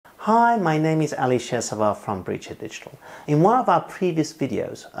Hi, my name is Ali Shesava from Breacher Digital. In one of our previous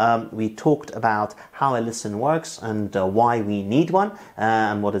videos, we talked about how a LISN works and why we need one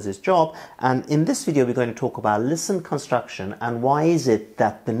and what is its job. And in this video, we're going to talk about LISN Construction and why is it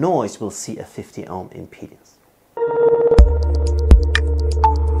that the noise will see a 50 ohm impedance.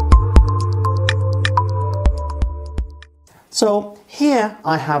 So here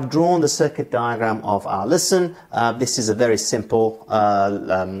I have drawn the circuit diagram of our LISN. This is a very simple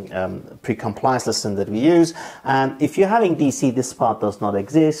pre-compliance LISN that we use. And if you're having DC, this part does not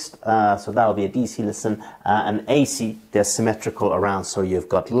exist. So that will be a DC LISN. And AC, they're symmetrical around. So you've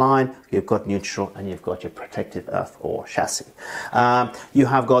got line, you've got neutral, and you've got your protective earth or chassis. You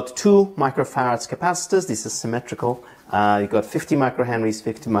have got 2 microfarads capacitors. This is symmetrical. You've got 50 microhenries,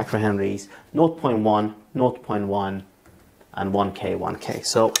 50 microhenries, 0.1, 0.1, and 1K, 1K.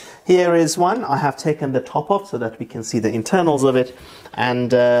 So here is one. I have taken the top off so that we can see the internals of it.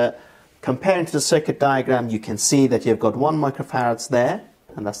 And comparing to the circuit diagram, you can see that you've got 1 microfarads there,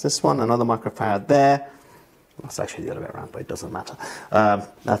 and that's this one, another microfarad there. That's actually the other way around, but it doesn't matter.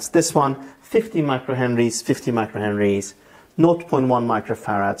 That's this one, 50 microhenries, 50 microhenries, 0.1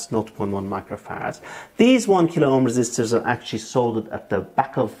 microfarads, 0.1 microfarads. These 1 kilo ohm resistors are actually soldered at the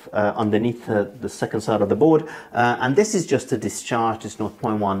back of, underneath the second side of the board, and this is just to discharge this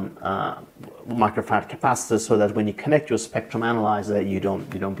 0.1 microfarad capacitor so that when you connect your spectrum analyzer, you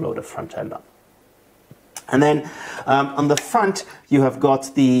don't blow the front end up. And then on the front, you have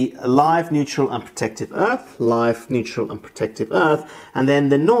got the live, neutral, and protective earth, live, neutral, and protective earth, and then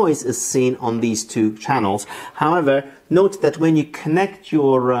the noise is seen on these 2 channels. However, note that when you connect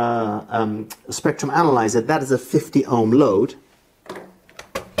your spectrum analyzer, that is a 50 ohm load,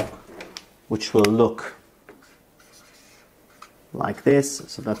 which will look like this.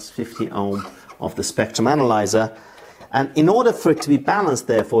 So that's 50 ohm of the spectrum analyzer. And in order for it to be balanced,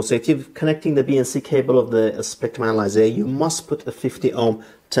 therefore, so if you're connecting the BNC cable of the spectrum analyzer, you must put a 50 ohm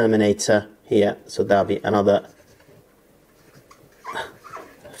terminator here. So that'll be another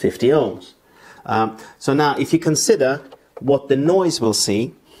 50 ohms. So now, if you consider what the noise will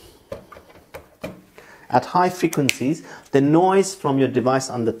see, at high frequencies, the noise from your device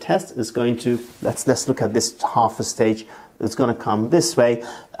under test is going to, let's look at this half a stage. It's going to come this way.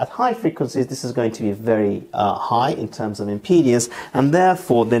 At high frequencies, this is going to be very high in terms of impedance, and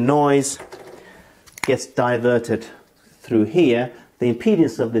therefore the noise gets diverted through here. The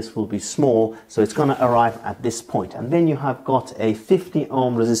impedance of this will be small, so it's going to arrive at this point. And then you have got a 50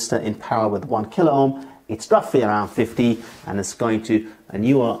 ohm resistor in parallel with 1 kilo ohm. It's roughly around 50, and it's going to, and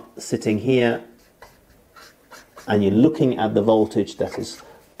you are sitting here, and you're looking at the voltage that is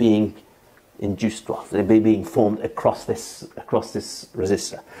being induced, being formed across this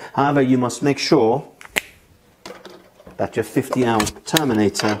resistor. However, you must make sure that your 50 ohm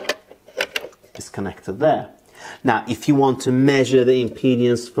terminator is connected there. Now, if you want to measure the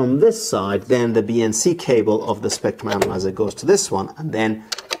impedance from this side, then the BNC cable of the spectrum analyzer goes to this one, and then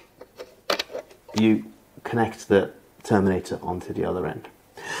you connect the terminator onto the other end.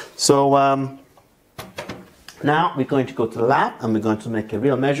 So now we're going to go to the lab and we're going to make a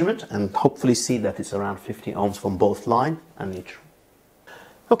real measurement and hopefully see that it's around 50 ohms from both line and neutral.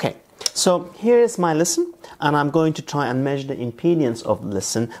 Okay, so here is my LISN, and I'm going to try and measure the impedance of the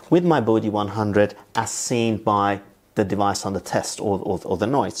LISN with my Bode 100 as seen by the device on the test or the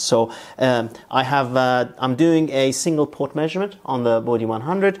noise. So I'm doing a single port measurement on the Bode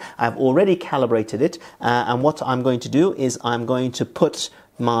 100. I've already calibrated it, and what I'm going to do is I'm going to put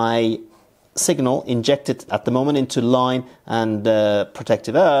my signal injected at the moment into line and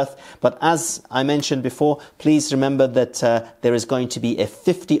protective earth, but as I mentioned before, please remember that there is going to be a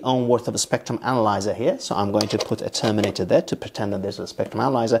 50 ohm worth of a spectrum analyzer here, so I'm going to put a terminator there to pretend that there's a spectrum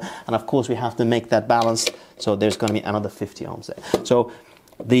analyzer, and of course we have to make that balanced, so there's going to be another 50 ohms there. So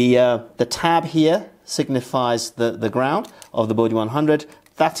the tab here signifies the ground of the Bode 100.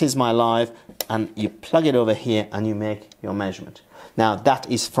 That is my live, and you plug it over here and you make your measurement. Now that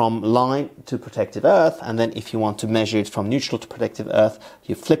is from line to protective earth, and then if you want to measure it from neutral to protective earth,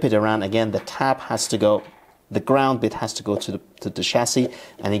 you flip it around again. The tab has to go, the ground bit has to go to the chassis,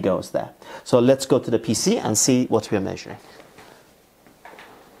 and it goes there. So let's go to the PC and see what we are measuring.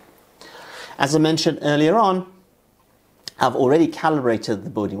 As I mentioned earlier on, I've already calibrated the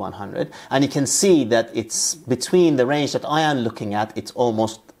Bode 100, and you can see that it's between the range that I am looking at, it's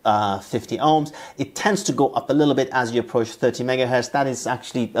almost 50 ohms. It tends to go up a little bit as you approach 30 megahertz. That is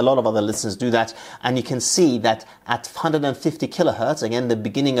actually, a lot of other listeners do that, and you can see that at 150 kilohertz, again the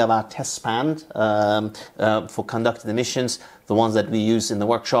beginning of our test span for conducted emissions, the ones that we use in the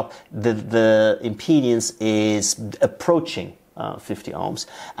workshop, the impedance is approaching 50 ohms.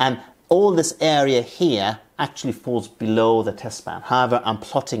 And all this area here actually falls below the test band. However, I'm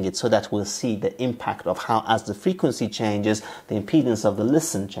plotting it so that we'll see the impact of how, as the frequency changes, the impedance of the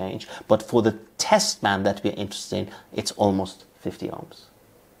listen change. But for the test band that we're interested in, it's almost 50 ohms.